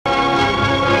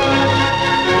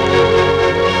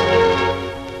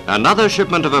Another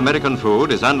shipment of American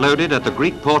food is unloaded at the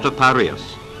Greek port of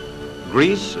Piraeus.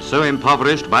 Greece, so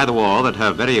impoverished by the war that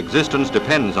her very existence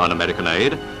depends on American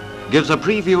aid, gives a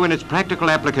preview in its practical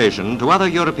application to other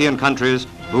European countries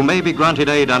who may be granted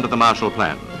aid under the Marshall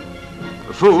Plan.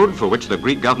 Food, for which the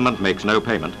Greek government makes no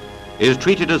payment, is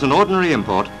treated as an ordinary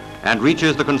import and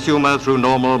reaches the consumer through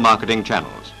normal marketing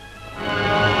channels.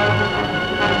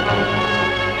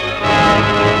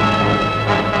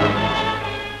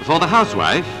 For the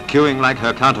housewife, queuing like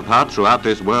her counterpart throughout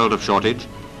this world of shortage,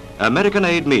 American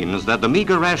aid means that the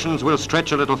meager rations will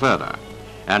stretch a little further,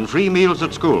 and free meals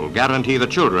at school guarantee the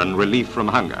children relief from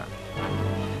hunger.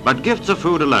 But gifts of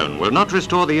food alone will not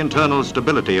restore the internal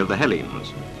stability of the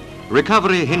Hellenes.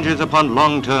 Recovery hinges upon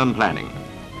long-term planning.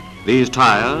 These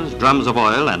tyres, drums of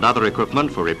oil, and other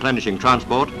equipment for replenishing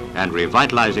transport and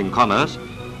revitalizing commerce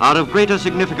are of greater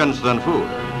significance than food.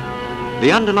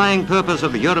 The underlying purpose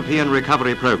of the European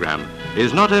Recovery Program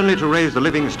is not only to raise the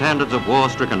living standards of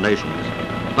war-stricken nations,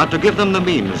 but to give them the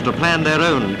means to plan their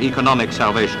own economic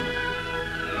salvation.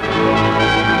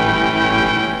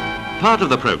 Part of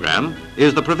the program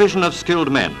is the provision of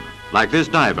skilled men, like this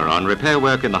diver on repair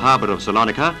work in the harbor of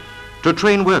Salonika, to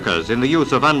train workers in the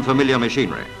use of unfamiliar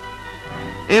machinery.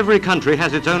 Every country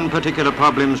has its own particular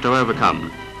problems to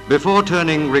overcome before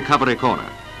turning recovery corner.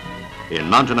 In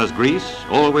mountainous Greece,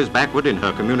 always backward in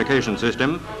her communication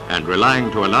system and relying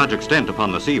to a large extent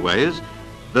upon the seaways,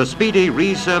 the speedy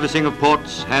resurfacing of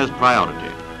ports has priority.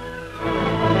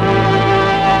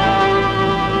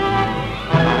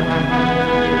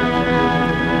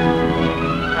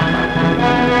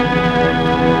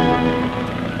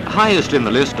 Highest in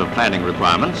the list of planning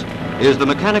requirements is the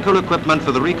mechanical equipment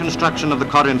for the reconstruction of the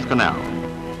Corinth canal.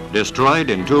 Destroyed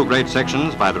in two great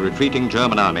sections by the retreating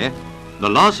German army, the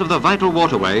loss of the vital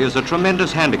waterway is a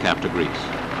tremendous handicap to Greece.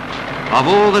 Of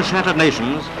all the shattered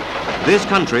nations, this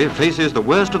country faces the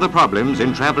worst of the problems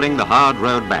in traveling the hard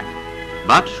road back.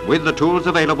 But with the tools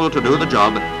available to do the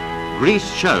job,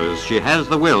 Greece shows she has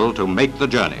the will to make the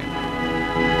journey.